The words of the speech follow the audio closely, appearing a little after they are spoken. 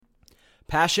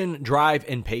Passion, drive,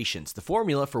 and patience. The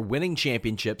formula for winning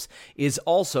championships is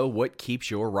also what keeps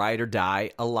your ride or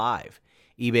die alive.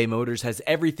 eBay Motors has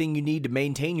everything you need to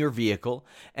maintain your vehicle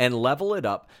and level it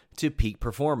up to peak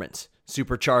performance.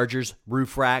 Superchargers,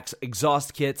 roof racks,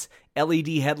 exhaust kits, LED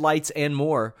headlights, and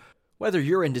more. Whether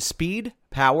you're into speed,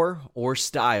 power, or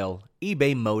style,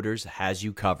 eBay Motors has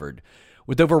you covered.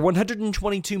 With over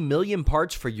 122 million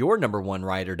parts for your number one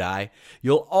ride or die,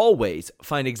 you'll always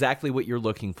find exactly what you're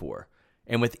looking for.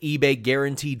 And with eBay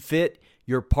Guaranteed Fit,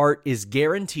 your part is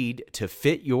guaranteed to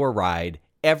fit your ride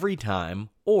every time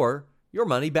or your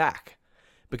money back.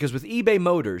 Because with eBay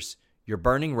Motors, you're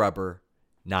burning rubber,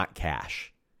 not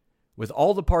cash. With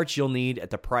all the parts you'll need at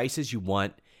the prices you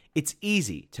want, it's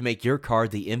easy to make your car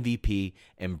the MVP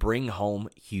and bring home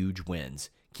huge wins.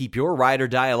 Keep your ride or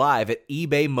die alive at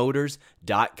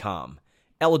ebaymotors.com.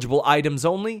 Eligible items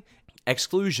only.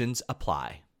 Exclusions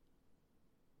apply.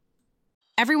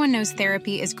 Everyone knows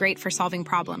therapy is great for solving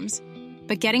problems,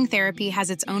 but getting therapy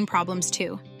has its own problems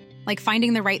too, like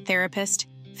finding the right therapist,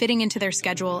 fitting into their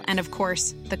schedule, and of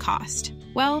course, the cost.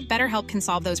 Well, BetterHelp can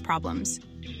solve those problems.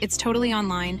 It's totally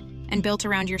online and built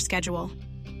around your schedule.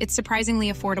 It's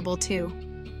surprisingly affordable too.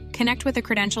 Connect with a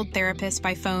credentialed therapist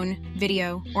by phone,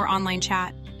 video, or online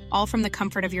chat, all from the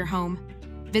comfort of your home.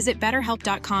 Visit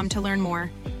BetterHelp.com to learn more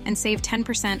and save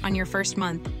 10% on your first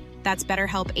month. That's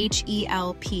BetterHelp,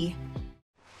 H-E-L-P.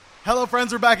 Hello,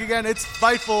 friends. We're back again. It's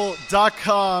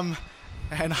Fightful.com,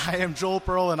 and I am Joel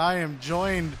Pearl, and I am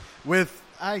joined with,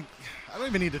 I don't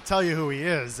even need to tell you who he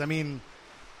is. I mean,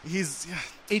 It's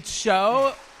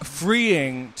so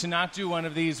freeing to not do one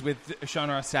of these with Sean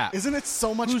Ross Sapp. Isn't it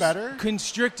so much Who's better?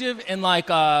 Constrictive in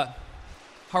like a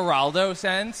Geraldo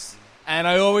sense. And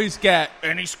I always get,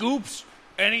 any scoops?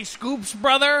 Any scoops,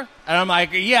 brother? And I'm like,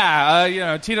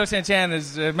 yeah, Tito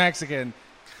Santana's Mexican.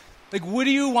 Like, what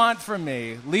do you want from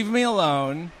me? Leave me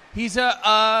alone. He's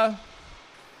I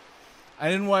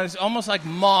didn't want, it's almost like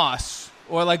moss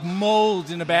or like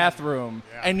mold in a bathroom.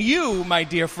 Yeah. And you, my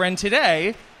dear friend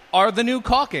today, are the new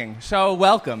caulking. So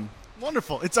welcome.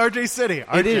 Wonderful. It's RJ City.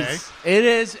 RJ. It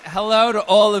is. Hello to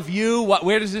all of you.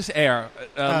 Where does this air?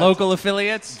 Local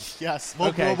affiliates? Yes.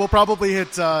 Okay. We'll probably hit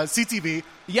CTV.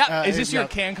 Yeah. Is this your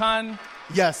CanCon?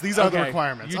 Yes. These are the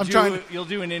requirements. You'll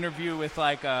do an interview with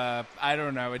like a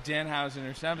Danhausen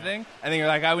or something. I think you're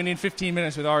like, we need 15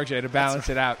 minutes with RJ to balance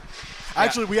it out.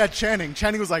 Actually, we had Channing.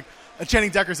 Channing was like,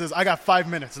 Channing Decker says, I got 5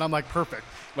 minutes. And I'm like, perfect.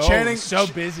 Oh, Channing, so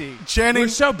busy. Channing, we're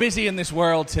so busy in this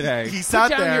world today. He sat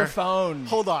Put down there. Your phone.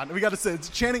 Hold on, we got to say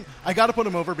Channing. I got to put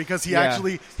him over because he got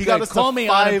us call to me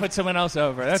 5, on and put someone else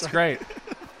over. That's great.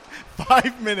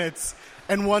 5 minutes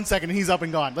and 1 second, and he's up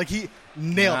and gone. Like he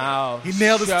nailed it. He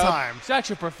nailed his time.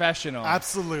 Such a professional.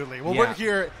 Absolutely. Well, we're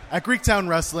here at Greektown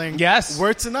Wrestling. Yes.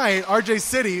 Where tonight, RJ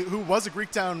City, who was a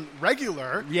Greektown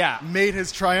regular, made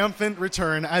his triumphant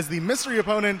return as the mystery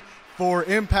opponent for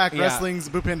Impact Wrestling's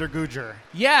Bhupinder Gujjar.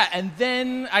 Yeah, and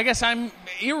then I guess I'm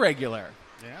irregular.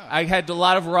 Yeah. I had a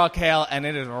lot of raw kale, and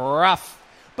it is rough.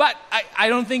 But I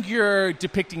don't think you're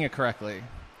depicting it correctly.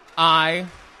 I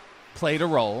played a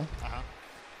role,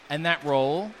 and that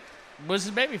role was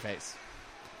a babyface.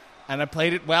 And I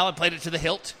played it well. I played it to the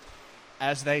hilt,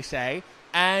 as they say.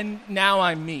 And now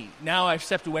I'm me. Now I've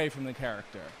stepped away from the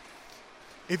character.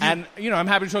 I'm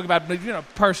happy to talk about,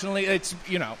 personally, it's,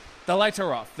 the lights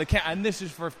are off. And this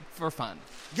is for fun.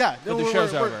 Yeah. But the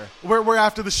show's over. We're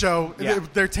after the show. Yeah.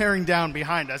 They're tearing down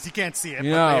behind us. You can't see it, but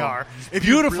they are.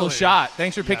 Beautiful shot.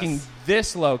 Thanks for picking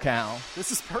this locale.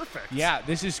 This is perfect. Yeah,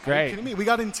 this is great. Are you kidding me? We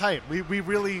got in tight. We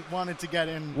really wanted to get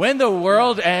in. When the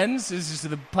world ends, this is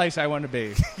the place I want to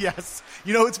be. Yes.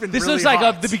 It's been this really looks like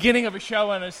hot. The beginning of a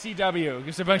show on a CW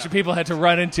because a bunch of people had to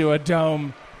run into a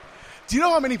dome. Do you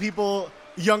know how many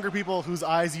younger people whose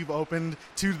eyes you've opened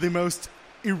to the most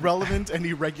irrelevant and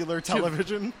irregular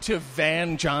television? To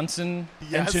Van Johnson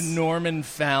Yes. and to Norman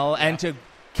Fell and to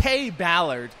Kay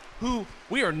Ballard, who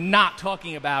we are not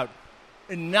talking about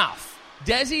enough.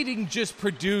 Desi didn't just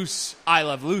produce I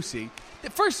Love Lucy.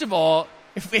 First of all,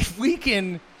 if we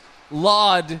can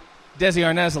laud Desi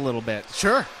Arnaz a little bit.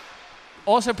 Sure.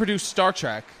 Also produced Star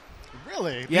Trek.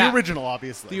 Really? Yeah. The original,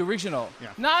 obviously. The original. Yeah.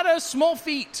 Not a small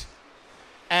feat.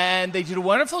 And they did a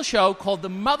wonderful show called The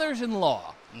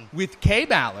Mothers-in-Law with Kay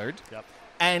Ballard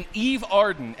and Eve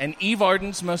Arden. And Eve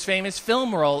Arden's most famous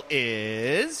film role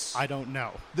is... I don't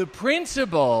know. The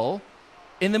principal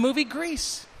in the movie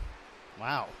Grease.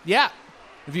 Wow. Yeah.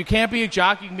 If you can't be a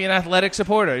jock, you can be an athletic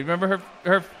supporter. You remember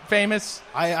her famous...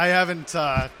 I haven't...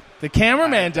 The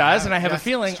cameraman does, and I have a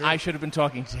feeling I should have been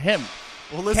talking to him.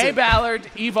 Well, listen. Kay Ballard,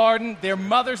 Eve Arden, they're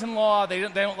mothers-in-law. They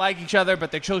don't like each other,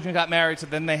 but their children got married, so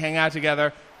then they hang out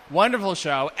together. Wonderful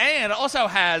show. And also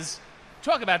has,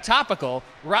 talk about topical,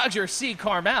 Roger C.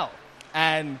 Carmel.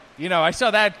 And, I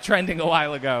saw that trending a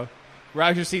while ago.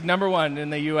 Roger C. #1 in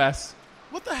the U.S.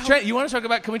 What the hell? You want to talk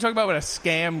about, can we talk about what a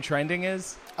scam trending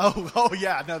is? Oh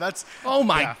yeah, no, that's... Oh,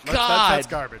 my yeah, God. That's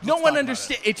garbage. No Let's one talk about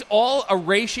understands. It's all a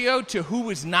ratio to who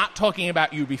was not talking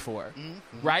about you before,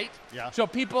 right? Yeah. So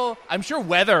people, I'm sure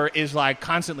weather is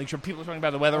constantly, people are talking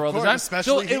about the weather all the course, time.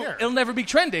 especially so here. It'll never be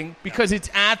trending because it's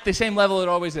at the same level it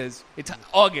always is. It's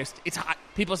August. It's hot.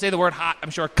 People say the word hot,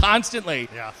 I'm sure, constantly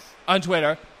on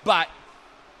Twitter. But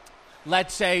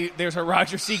let's say there's a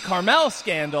Roger C. Carmel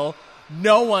scandal.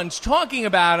 No one's talking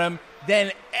about him.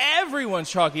 Then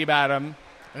everyone's talking about him.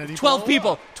 12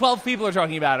 people. 12 people are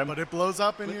talking about him. But it blows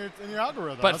up in your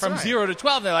algorithm. But That's from right. 0 to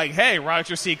 12, they're like, hey,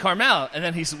 Roger C. Carmel. And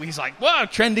then he's like, whoa,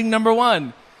 trending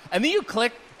 #1. And then you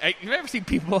click. You've ever seen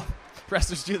people,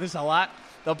 wrestlers do this a lot?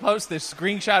 They'll post this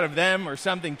screenshot of them or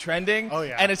something trending. Oh,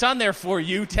 yeah. And it's on their For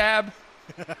You tab.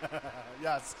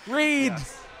 Yes. Read.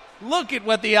 Yes. Look at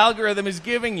what the algorithm is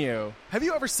giving you. Have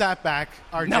you ever sat back,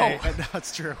 RJ? No.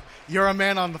 That's true. You're a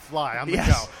man on the fly, on the Yes.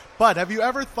 go. But have you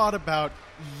ever thought about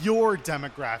your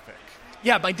demographic?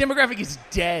 Yeah, my demographic is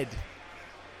dead.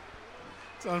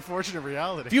 It's an unfortunate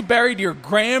reality. If you buried your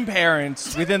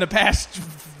grandparents within the past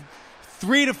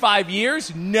 3 to 5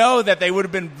 years, know that they would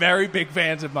have been very big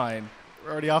fans of mine.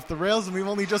 We're already off the rails, and we've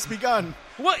only just begun.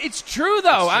 Well, it's true,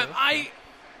 though. It's true.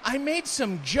 I made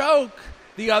some joke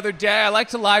the other day. I like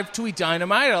to live tweet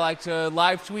Dynamite. I like to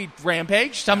live tweet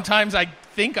Rampage. Sometimes I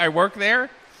think I work there.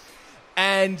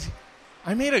 And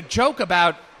I made a joke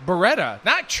about Beretta,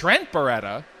 not Trent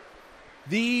Beretta,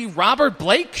 the Robert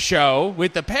Blake show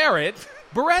with the parrot,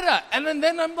 Beretta. And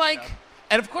then I'm like,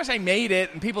 and of course I made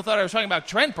it, and people thought I was talking about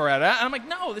Trent Beretta. And I'm like,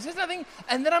 no, this is nothing.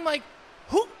 And then I'm like,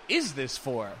 who is this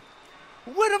for?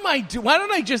 What am I doing? Why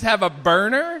don't I just have a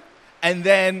burner and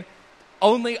then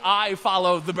only I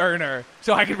follow the burner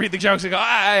so I can read the jokes and go,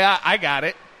 I got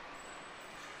it.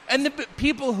 And the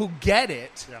people who get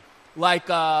it, like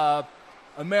a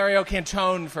Mario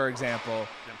Cantone, for example,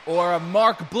 or a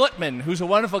Mark Blutman, who's a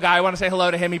wonderful guy. I want to say hello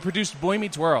to him. He produced Boy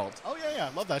Meets World. Oh, yeah.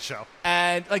 Love that show.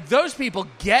 And, those people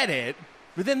get it,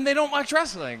 but then they don't watch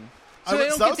wrestling. So they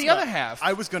don't get the other half.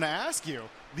 I was going to ask you.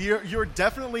 You're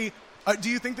definitely... do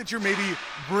you think that you're maybe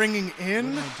bringing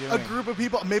in a group of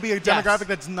people, maybe a demographic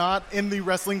that's not in the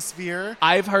wrestling sphere?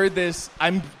 I've heard this.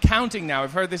 I'm counting now.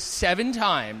 I've heard this 7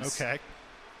 times. Okay.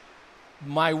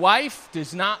 My wife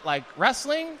does not like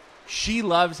wrestling. She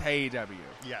loves AEW.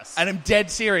 Yes. And I'm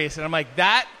dead serious. And I'm like,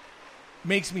 that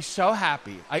makes me so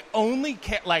happy. I only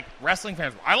care, wrestling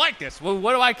fans. I like this. Well,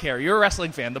 what do I care? You're a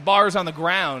wrestling fan. The bar is on the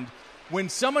ground. When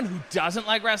someone who doesn't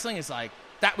like wrestling is like,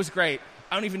 that was great.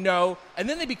 I don't even know. And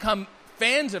then they become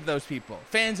fans of those people,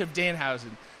 fans of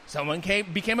Danhausen. Someone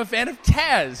became a fan of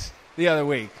Taz the other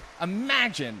week.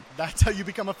 Imagine. That's how you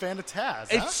become a fan of Taz, huh?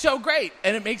 It's so great,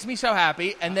 and it makes me so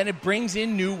happy, and then it brings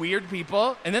in new weird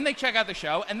people, and then they check out the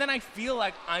show, and then I feel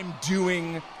like I'm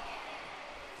doing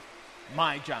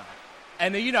my job.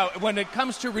 And, when it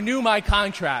comes to renew my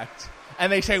contract,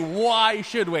 and they say, why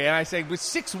should we? And I say, with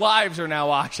 6 wives are now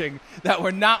watching that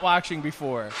were not watching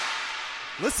before.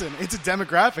 Listen, it's a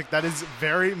demographic that is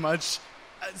very much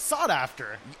sought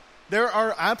after. There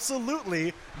are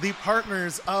absolutely the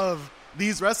partners of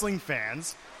these wrestling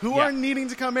fans who are needing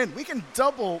to come in. We can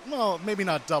double, well, maybe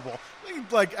not double, we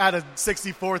can add a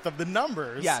 64th of the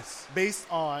numbers based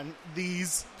on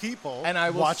these people and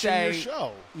I will watching say,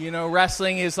 your show.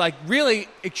 Wrestling is really,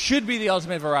 it should be the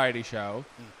ultimate variety show.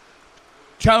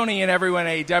 Tony and everyone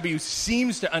at AEW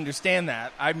seems to understand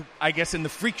that. I guess in the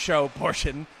freak show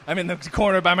portion, I'm in the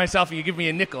corner by myself and you give me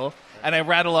a nickel and I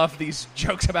rattle off these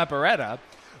jokes about Beretta.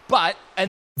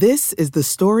 This is the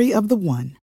story of the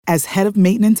one. As head of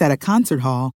maintenance at a concert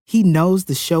hall, he knows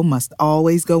the show must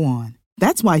always go on.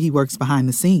 That's why he works behind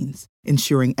the scenes,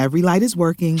 ensuring every light is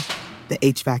working, the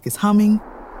HVAC is humming,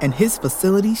 and his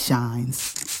facility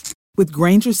shines. With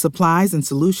Grainger's supplies and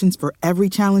solutions for every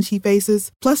challenge he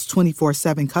faces, plus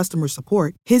 24/7 customer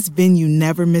support, his venue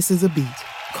never misses a beat.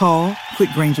 Call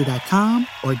quickgrainger.com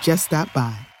or just stop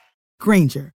by.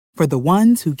 Grainger, for the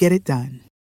ones who get it done.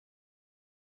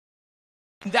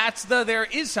 There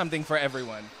is something for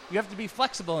everyone. You have to be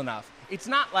flexible enough. It's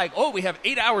not like, we have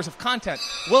 8 hours of content.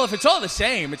 Well, if it's all the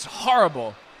same, it's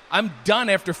horrible. I'm done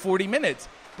after 40 minutes.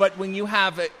 But when you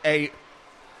have a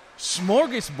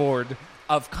smorgasbord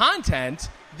of content,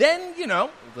 then, a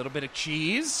little bit of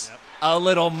cheese, a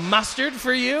little mustard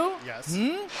for you. Yes.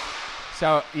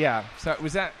 So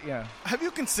was that, yeah. Have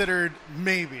you considered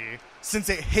maybe, since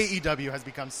AEW has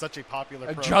become such a popular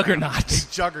program,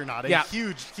 juggernaut, a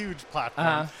huge, huge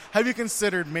platform, have you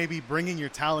considered maybe bringing your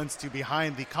talents to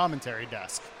behind the commentary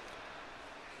desk?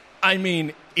 I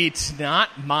mean, it's not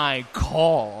my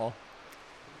call.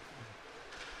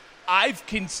 I've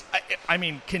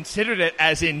considered it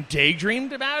as in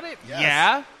daydreamed about it. Yes.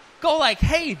 Yeah. Go like,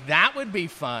 hey, that would be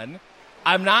fun.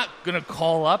 I'm not going to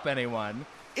call up anyone.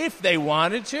 If they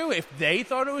wanted to, if they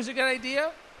thought it was a good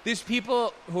idea, there's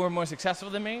people who are more successful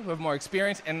than me, who have more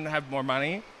experience and have more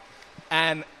money.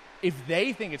 And if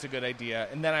they think it's a good idea,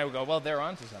 and then I would go, well, they're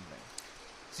onto something.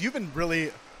 So you've been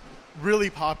really, really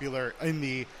popular in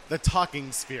the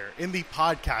talking sphere, in the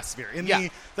podcast sphere, in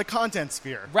the content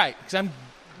sphere. Right, because I'm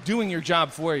doing your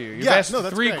job for you. You've asked that's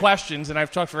 3 great. questions, and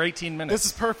I've talked for 18 minutes.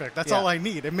 This is perfect. That's all I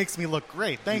need. It makes me look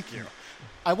great. Thank you.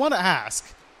 I want to ask,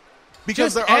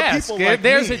 because just there are ask. people like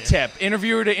There's me. a tip.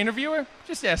 Interviewer to interviewer,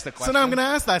 just ask the question. So now I'm going to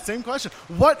ask that same question.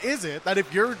 What is it that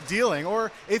if you're dealing,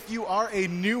 or if you are a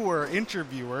newer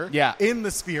interviewer in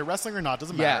the sphere, wrestling or not,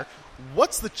 doesn't matter,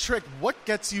 what's the trick? What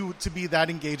gets you to be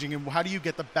that engaging, and how do you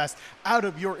get the best out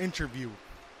of your interview?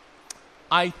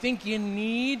 I think you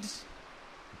need...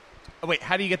 Oh, wait,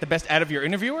 how do you get the best out of your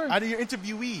interviewer? Out of your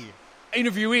interviewee.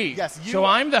 Interviewee. Yes, you So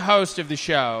are. I'm the host of the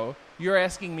show. You're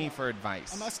asking me for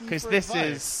advice. I'm asking you because for this advice.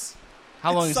 is...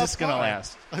 How long is this going to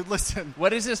last? Listen.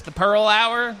 What is this, the Pearl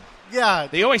Hour? Yeah.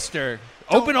 The Oyster.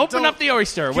 Don't- Open up the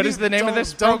Oyster. What is the name of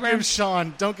this program?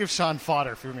 Don't give Sean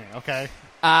fodder for me, okay?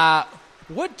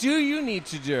 What do you need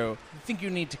to do? I think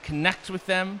you need to connect with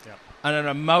them Yep. on an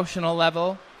emotional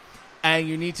level. And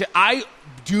you need to... I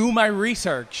do my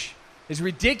research. As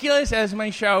ridiculous as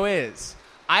my show is,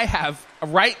 I have,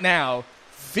 right now,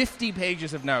 50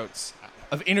 pages of notes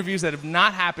of interviews that have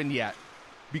not happened yet,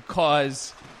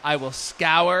 because I will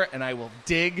scour and I will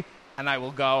dig and I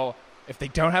will go... If they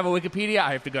don't have a Wikipedia,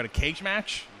 I have to go to Cage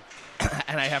Match,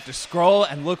 and I have to scroll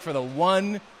and look for the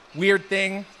one weird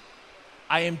thing.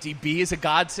 IMDb is a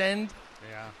godsend.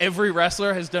 Yeah. Every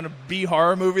wrestler has done a B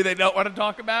horror movie they don't want to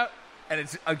talk about, and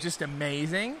it's just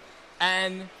amazing.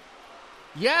 And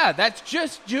yeah, that's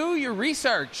just do your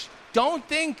research. Don't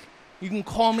think you can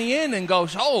call me in and go,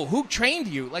 oh, who trained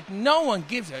you? Like, no one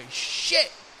gives a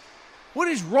shit. What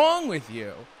is wrong with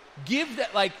you? Give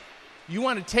that, like, you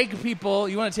want to take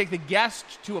the guest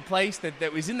to a place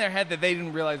that was in their head that they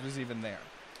didn't realize was even there.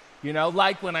 You know,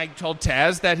 like when I told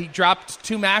Taz that he dropped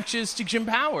 2 matches to Jim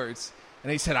Powers.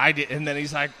 And he said, I did. And then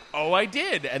he's like, oh, I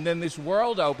did. And then this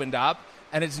world opened up,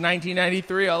 and it's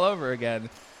 1993 all over again.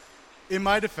 In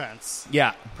my defense,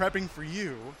 prepping for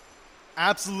you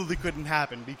absolutely couldn't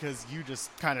happen because you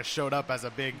just kind of showed up as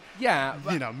a big,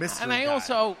 mystery And I guy,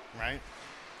 also... right?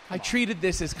 I treated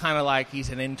this as kind of like he's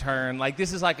an intern. Like,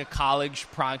 this is like a college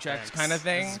project kind of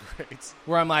thing. This is great.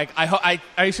 Where I'm like, I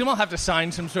assume I'll have to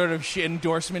sign some sort of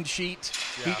endorsement sheet.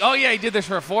 Yeah. He did this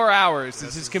for 4 hours.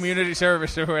 This is community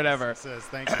service or whatever. Says,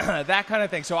 thank you. That kind of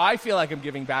thing. So I feel like I'm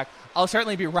giving back. I'll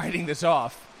certainly be writing this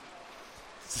off.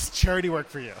 This is charity work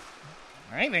for you.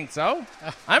 I think so.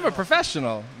 I'm a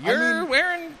professional. You're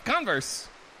wearing Converse.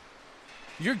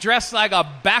 You're dressed like a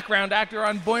background actor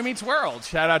on Boy Meets World.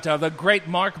 Shout out to the great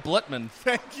Mark Blutman.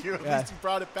 Thank you. At least you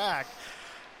brought it back.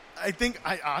 I think,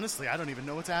 honestly, I don't even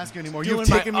know what to ask you anymore.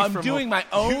 I'm doing my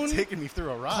own You've taken me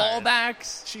through a ride.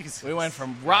 Callbacks. Jesus. We went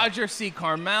from Roger C.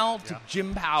 Carmel to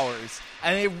Jim Powers.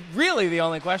 And really the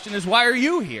only question is, why are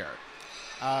you here?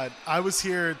 I was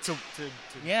here to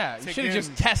you should have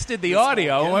just tested the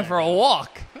audio and went for a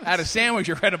walk, had a sandwich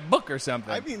or read a book or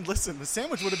something. I mean, listen, the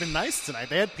sandwich would have been nice tonight.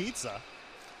 They had pizza.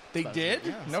 They did?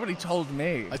 Yeah, Nobody told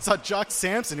me. I saw Jock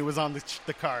Sampson, who was on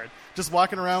the card, just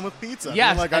walking around with pizza.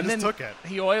 Yes, I just took it.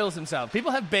 He oils himself.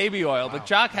 People have baby oil, but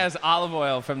Jock has olive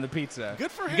oil from the pizza. Good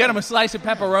for him. You get him a slice of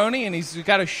pepperoni, and he's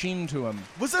got a sheen to him.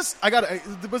 Was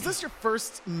this your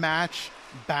first match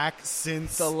back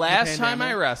since the last time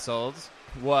I wrestled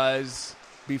was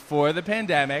before the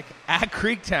pandemic at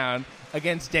Creektown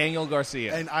against Daniel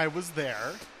Garcia. And I was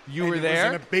there. You were there?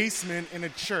 It was in a basement in a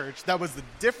church. That was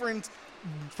different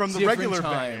from the Different regular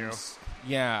times.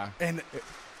 venue. Yeah. And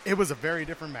it was a very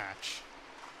different match.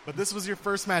 But this was your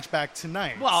first match back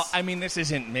tonight. Well, I mean, this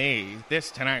isn't me.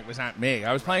 This tonight was not me.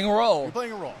 I was playing a role. You're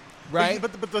playing a role. Right.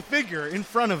 But the figure in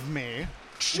front of me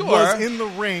Sure. was in the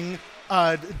ring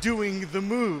doing the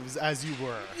moves as you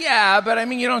were. Yeah, but I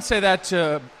mean, you don't say that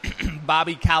to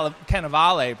Bobby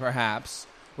Cannavale, perhaps,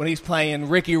 when he's playing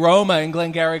Ricky Roma and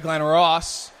Glengarry Glen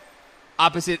Ross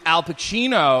opposite Al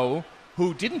Pacino,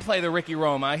 who didn't play the Ricky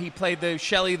Roma. He played the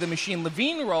Shelley the Machine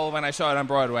Levine role when I saw it on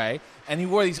Broadway, and he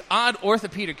wore these odd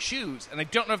orthopedic shoes, and I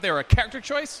don't know if they were a character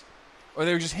choice or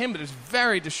they were just him, but it's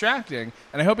very distracting,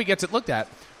 and I hope he gets it looked at.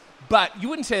 But you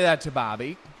wouldn't say that to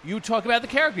Bobby. You would talk about the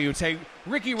character. You would say,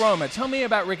 Ricky Roma, tell me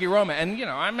about Ricky Roma. And,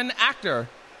 I'm an actor.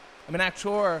 I'm an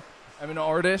actor. I'm an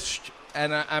artist.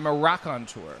 And I'm a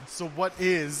raconteur. So what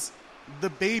is the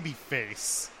baby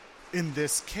face in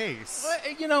this case?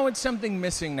 Well, it's something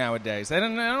missing nowadays. I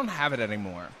don't have it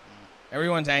anymore.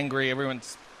 Everyone's angry.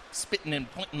 Everyone's spitting and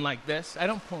pointing like this. I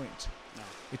don't point. No.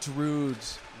 It's rude.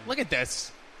 Look at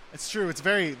this. It's true. That's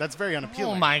very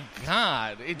unappealing. Oh, my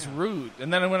God. It's rude.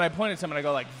 And then when I point at someone, I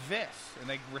go like this, and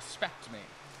they respect me.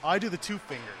 I do the two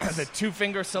fingers. The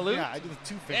two-finger salute? Yeah, I do the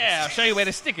two fingers. Yeah, I'll show you where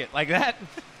to stick it, like that.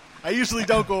 I usually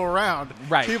don't go around.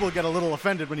 Right. People get a little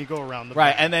offended when you go around the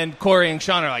right, back. And then Corey and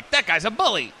Sean are like, that guy's a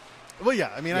bully. Well,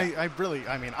 yeah. I mean,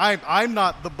 yeah. I'm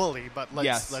not the bully, but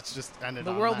let's just end it.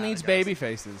 The world needs baby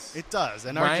faces. It does.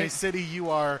 And right? RJ City, you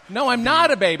are. No, I'm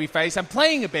not a baby face. I'm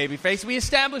playing a baby face. We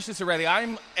established this already.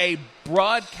 I'm a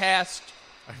broadcast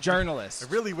journalist.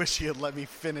 I really wish you had let me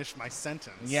finish my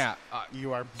sentence. Yeah.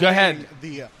 You are go ahead.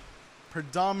 The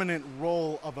predominant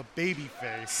role of a baby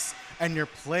face, and you're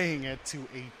playing it to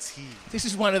a T. This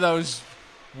is one of those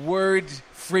word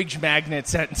fridge magnet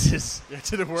sentences. Yeah,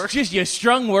 did it work? It's just you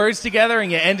strung words together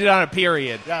and you ended on a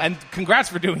period. Yeah. And congrats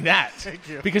for doing that. Thank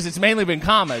you. Because it's mainly been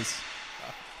commas.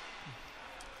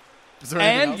 Is there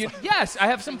anything else? Yes, I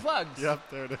have some plugs. Yep,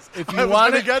 there it is. If I you was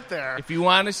want going to get there. If you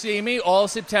want to see me all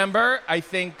September, I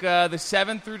think the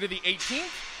 7th through to the 18th,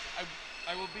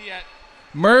 I will be at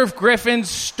Merv Griffin's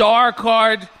Star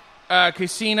Card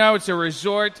Casino. It's a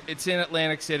resort. It's in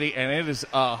Atlantic City, and it is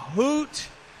a hoot.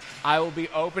 I will be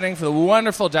opening for the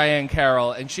wonderful Diane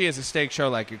Carroll, and she has a steak show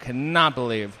like you cannot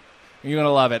believe. You're going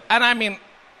to love it. And I mean,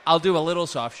 I'll do a little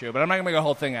soft shoe, but I'm not going to make a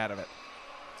whole thing out of it.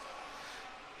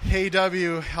 Hey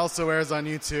W also airs on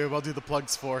YouTube. I'll do the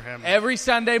plugs for him. Every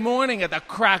Sunday morning at the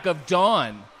crack of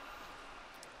dawn.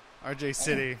 RJ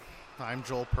City, I'm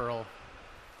Joel Pearl.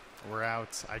 We're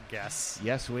out, I guess.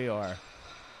 Yes, we are.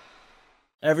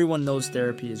 Everyone knows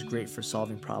therapy is great for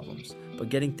solving problems, but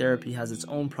getting therapy has its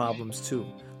own problems too,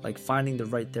 like finding the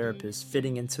right therapist,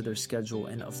 fitting into their schedule,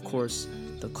 and of course,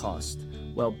 the cost.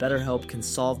 Well, BetterHelp can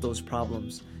solve those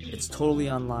problems. It's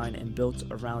totally online and built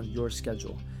around your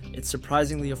schedule. It's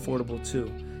surprisingly affordable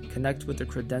too. Connect with a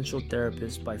credentialed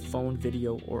therapist by phone,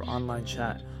 video, or online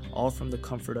chat, all from the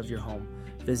comfort of your home.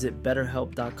 Visit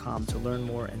BetterHelp.com to learn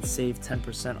more and save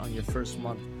 10% on your first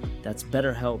month. That's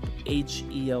BetterHelp,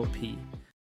 H-E-L-P.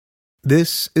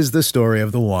 This is the story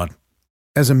of the one.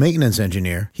 As a maintenance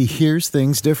engineer, he hears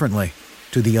things differently.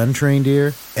 To the untrained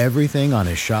ear, everything on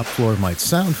his shop floor might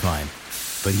sound fine,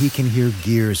 but he can hear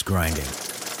gears grinding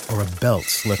or a belt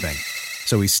slipping.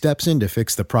 So he steps in to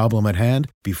fix the problem at hand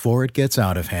before it gets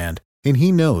out of hand. And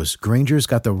he knows Grainger's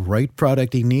got the right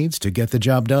product he needs to get the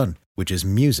job done, which is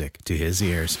music to his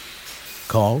ears.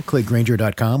 Call, click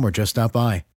Grainger.com, or just stop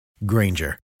by.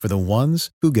 Grainger, for the ones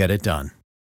who get it done.